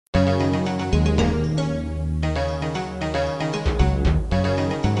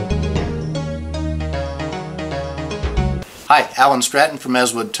Hi, Alan Stratton from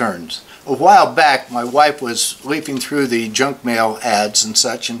Woodturning. A while back, my wife was leafing through the junk mail ads and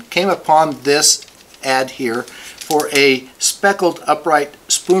such and came upon this ad here for a speckled upright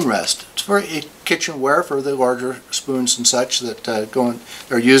spoon rest. It's for a kitchenware for the larger spoons and such that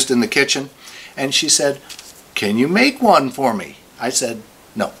are used in the kitchen. And she said, "Can you make one for me?" I said,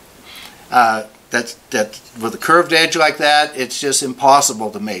 "No. That's with a curved edge like that, it's just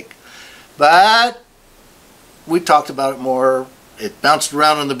impossible to make." But we talked about it more, it bounced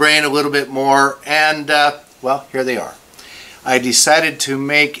around in the brain a little bit more, and well, here they are. I decided to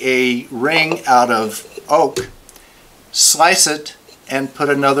make a ring out of oak, slice it, and put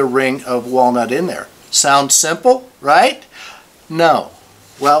another ring of walnut in there. Sounds simple, right? No.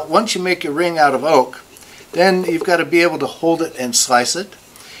 Well, once you make your ring out of oak, then you've got to be able to hold it and slice it,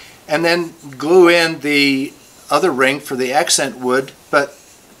 and then glue in the other ring for the accent wood. But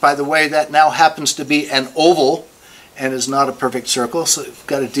by the way, that now happens to be an oval and is not a perfect circle, so you've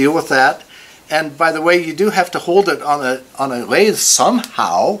got to deal with that. And by the way, you do have to hold it on a lathe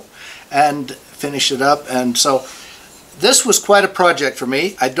somehow and finish it up. And so this was quite a project for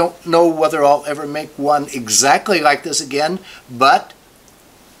me. I don't know whether I'll ever make one exactly like this again, but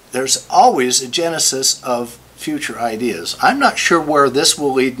there's always a genesis of future ideas. I'm not sure where this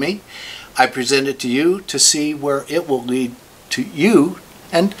will lead me. I present it to you to see where it will lead to you,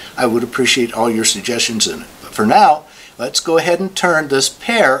 and I would appreciate all your suggestions in it. But for now, let's go ahead and turn this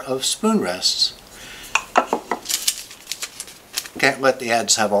pair of spoon rests. Can't let the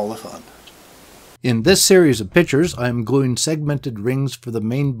ads have all the fun. In this series of pictures, I am gluing segmented rings for the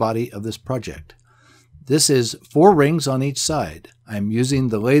main body of this project. This is 4 rings on each side. I am using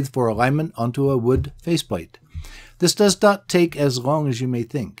the lathe for alignment onto a wood faceplate. This does not take as long as you may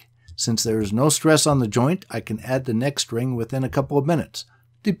think. Since there is no stress on the joint, I can add the next ring within a couple of minutes,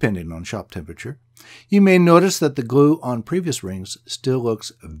 depending on shop temperature. You may notice that the glue on previous rings still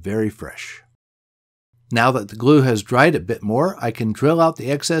looks very fresh. Now that the glue has dried a bit more, I can drill out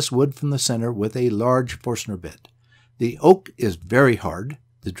the excess wood from the center with a large Forstner bit. The oak is very hard.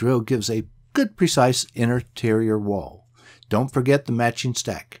 The drill gives a good precise interior wall. Don't forget the matching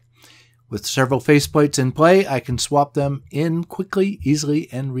stack. With several faceplates in play, I can swap them in quickly, easily,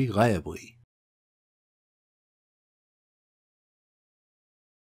 and reliably.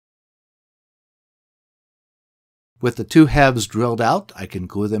 With the 2 halves drilled out, I can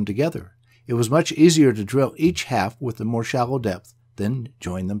glue them together. It was much easier to drill each half with a more shallow depth than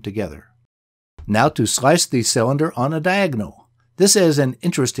join them together. Now to slice the cylinder on a diagonal. This is an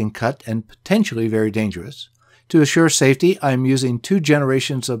interesting cut and potentially very dangerous. To assure safety, I am using 2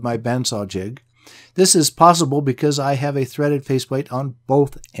 generations of my bandsaw jig. This is possible because I have a threaded faceplate on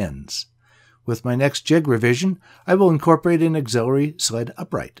both ends. With my next jig revision, I will incorporate an auxiliary sled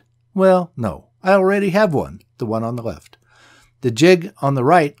upright. Well, no, I already have one, the one on the left. The jig on the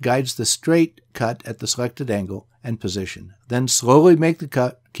right guides the straight cut at the selected angle and position, then slowly make the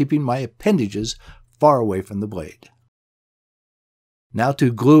cut, keeping my appendages far away from the blade. Now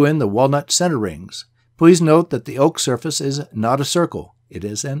to glue in the walnut center rings. Please note that the oak surface is not a circle, it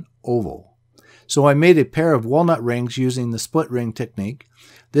is an oval. So I made a pair of walnut rings using the split ring technique.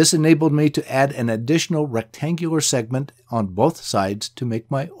 This enabled me to add an additional rectangular segment on both sides to make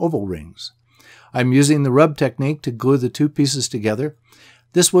my oval rings. I'm using the rub technique to glue the 2 pieces together.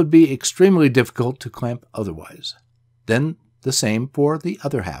 This would be extremely difficult to clamp otherwise. Then the same for the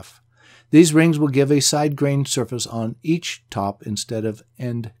other half. These rings will give a side grain surface on each top instead of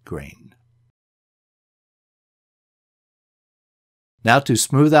end grain. Now to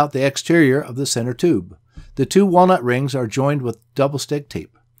smooth out the exterior of the center tube. The 2 walnut rings are joined with double stick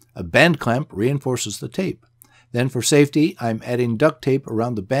tape. A band clamp reinforces the tape. Then for safety, I'm adding duct tape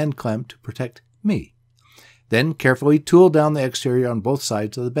around the band clamp to protect me. Then carefully tool down the exterior on both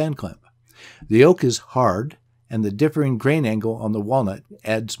sides of the band clamp. The oak is hard, and the differing grain angle on the walnut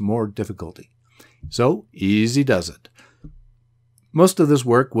adds more difficulty. So easy does it. Most of this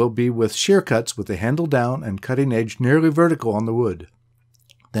work will be with shear cuts with the handle down and cutting edge nearly vertical on the wood.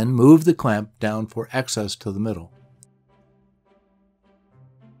 Then move the clamp down for access to the middle.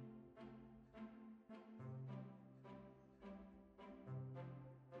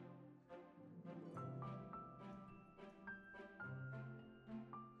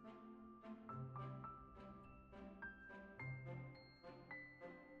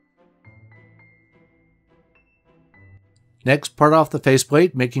 Next, part off the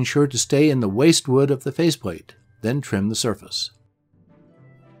faceplate, making sure to stay in the waste wood of the faceplate. Then trim the surface.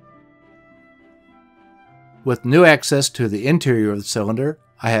 With new access to the interior of the cylinder,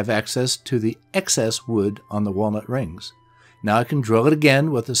 I have access to the excess wood on the walnut rings. Now I can drill it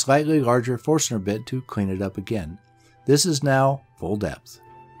again with a slightly larger Forstner bit to clean it up again. This is now full depth.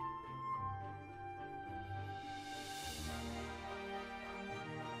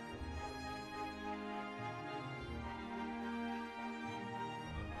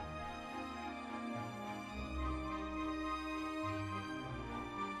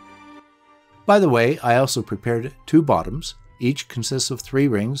 By the way, I also prepared 2 bottoms. Each consists of 3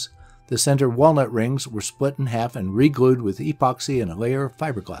 rings. The center walnut rings were split in half and re-glued with epoxy and a layer of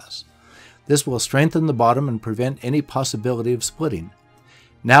fiberglass. This will strengthen the bottom and prevent any possibility of splitting.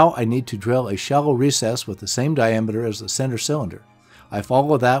 Now I need to drill a shallow recess with the same diameter as the center cylinder. I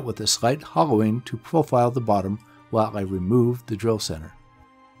follow that with a slight hollowing to profile the bottom while I remove the drill center.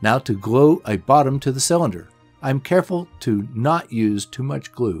 Now to glue a bottom to the cylinder. I'm careful to not use too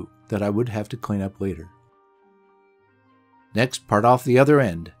much glue that I would have to clean up later. Next, part off the other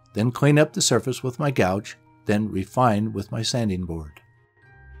end, then clean up the surface with my gouge, then refine with my sanding board.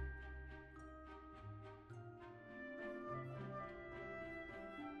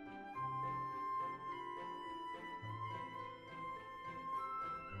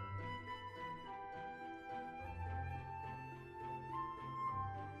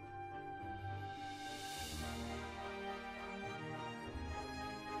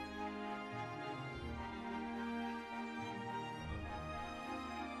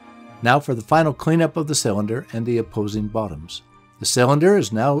 Now for the final cleanup of the cylinder and the opposing bottoms. The cylinder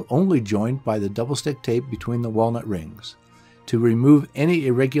is now only joined by the double stick tape between the walnut rings. To remove any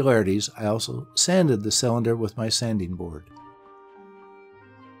irregularities, I also sanded the cylinder with my sanding board.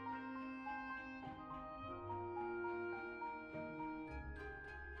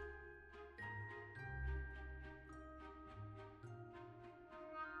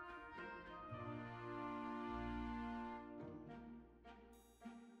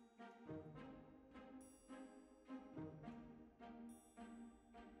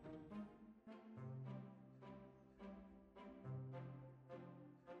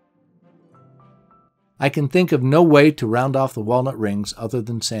 I can think of no way to round off the walnut rings other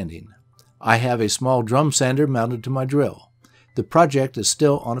than sanding. I have a small drum sander mounted to my drill. The project is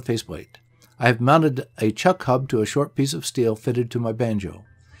still on a faceplate. I have mounted a chuck hub to a short piece of steel fitted to my banjo,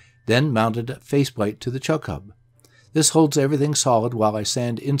 then mounted a faceplate to the chuck hub. This holds everything solid while I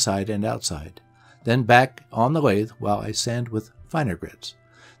sand inside and outside, then back on the lathe while I sand with finer grits.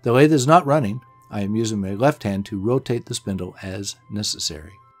 The lathe is not running. I am using my left hand to rotate the spindle as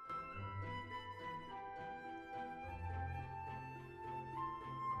necessary.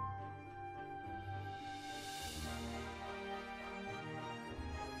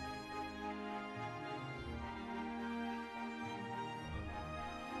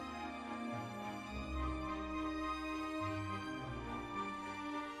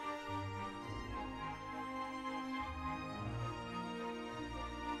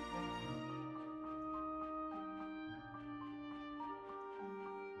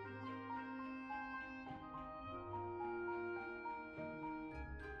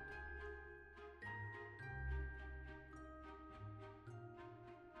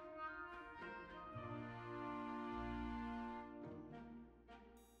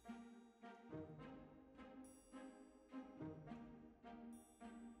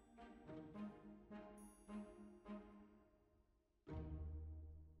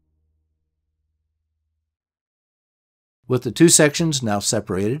 With the 2 sections now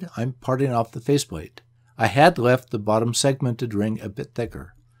separated, I'm parting off the faceplate. I had left the bottom segmented ring a bit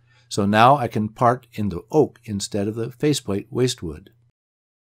thicker, so now I can part in the oak instead of the faceplate waste wood.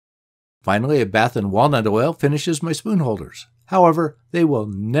 Finally, a bath in walnut oil finishes my spoon holders. However, they will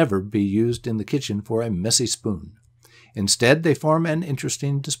never be used in the kitchen for a messy spoon. Instead, they form an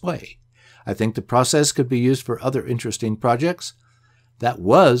interesting display. I think the process could be used for other interesting projects. That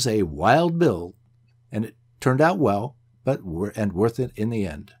was a wild build, and it turned out well, but worth it in the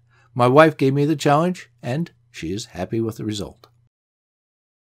end. My wife gave me the challenge, and she is happy with the result.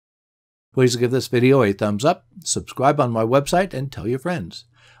 Please give this video a thumbs up, subscribe on my website, and tell your friends.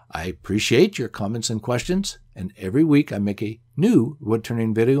 I appreciate your comments and questions, and every week I make a new wood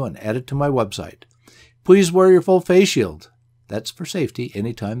turning video and add it to my website. Please wear your full face shield. That's for safety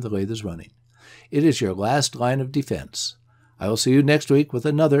anytime the lathe is running. It is your last line of defense. I will see you next week with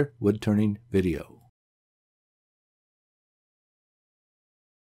another wood turning video.